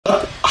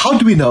how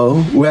do we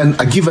know when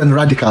a given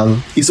radical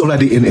is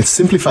already in its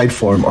simplified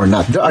form or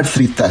not? There are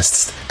three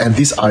tests, and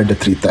these are the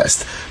three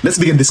tests. Let's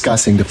begin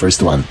discussing the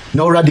first one.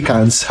 No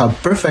radicands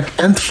have perfect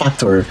nth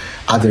factor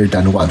other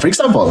than 1. For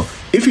example,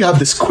 if you have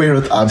the square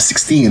root of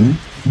 16,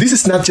 this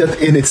is not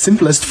yet in its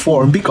simplest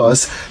form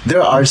because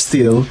there are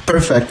still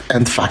perfect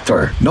nth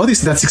factor. Notice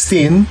that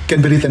 16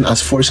 can be written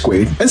as 4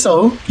 squared. And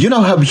so, you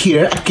now have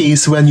here a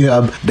case when you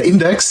have the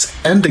index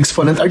and the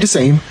exponent are the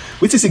same,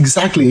 which is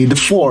exactly the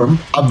form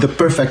of the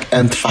perfect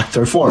nth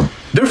factor form.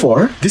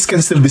 Therefore, this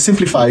can still be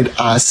simplified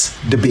as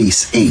the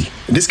base a.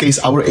 In this case,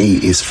 our a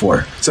is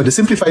 4. So the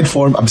simplified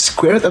form of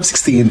square root of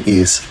 16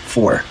 is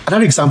 4.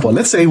 Another example,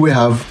 let's say we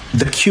have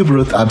the cube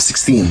root of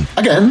 16.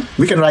 Again,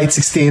 we can write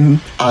 16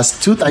 as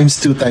 2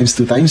 times 2 times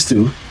 2 times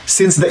 2.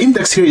 Since the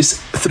index here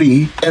is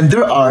 3 and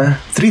there are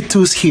 3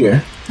 2's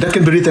here, that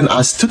can be written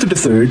as 2 to the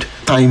third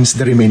times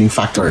the remaining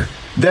factor.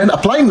 Then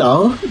applying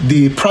now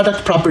the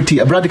product property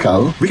of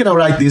radical, we can now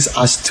write this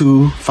as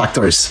 2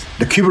 factors.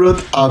 The cube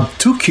root of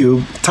 2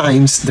 cubed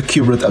times the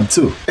cube root of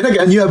 2. And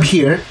again, you have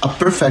here a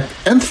perfect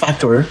nth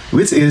factor,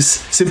 which is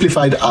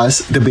simplified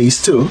as the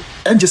base 2.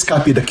 And just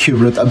copy the cube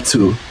root of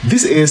 2.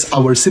 This is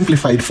our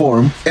simplified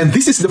form, and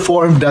this is the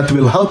form that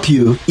will help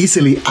you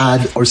easily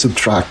add or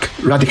subtract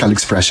radical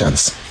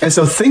expressions. And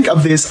so think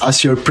of this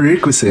as your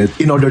prerequisite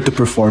in order to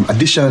perform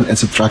addition and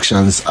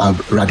subtractions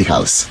of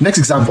radicals. Next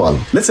example,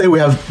 let's say we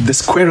have the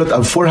square root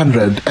of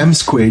 400 m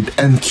squared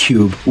n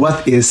cubed.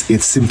 What is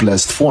its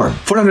simplest form?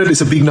 400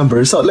 is a big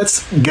number, so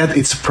let's get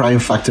its prime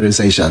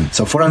factorization.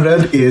 So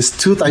 400 is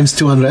 2 times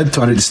 200,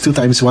 200 is 2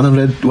 times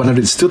 100,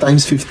 100 is 2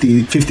 times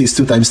 50, 50 is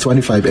 2 times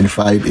 25, and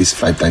 5 is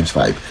 5 times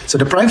 5. So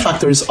the prime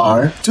factors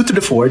are 2 to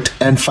the 4th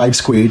and 5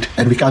 squared,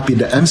 and we copy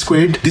the m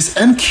squared. This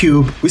n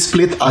cubed we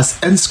split as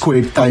n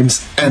squared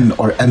times n,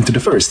 or n to the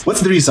first.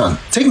 What's the reason?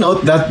 Take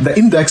note that the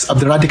index of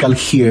the radical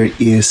here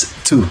is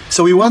 2.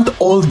 So we want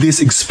all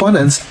these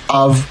exponents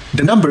of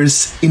the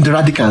numbers in the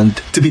radicand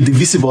to be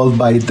divisible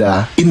by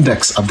the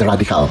index of the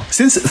radical.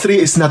 Since 3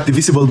 is not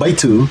divisible by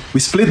 2, we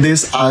split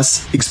this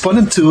as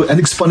exponent 2 and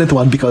exponent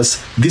 1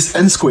 because this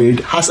n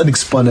squared has an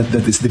exponent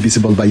that is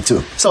divisible by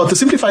 2. So to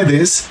simplify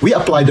this, we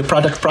apply the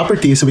product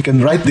property, so we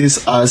can write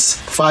this as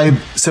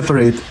 5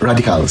 separate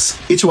radicals,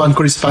 each one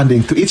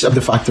corresponding to each of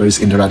the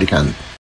factors in the radicand.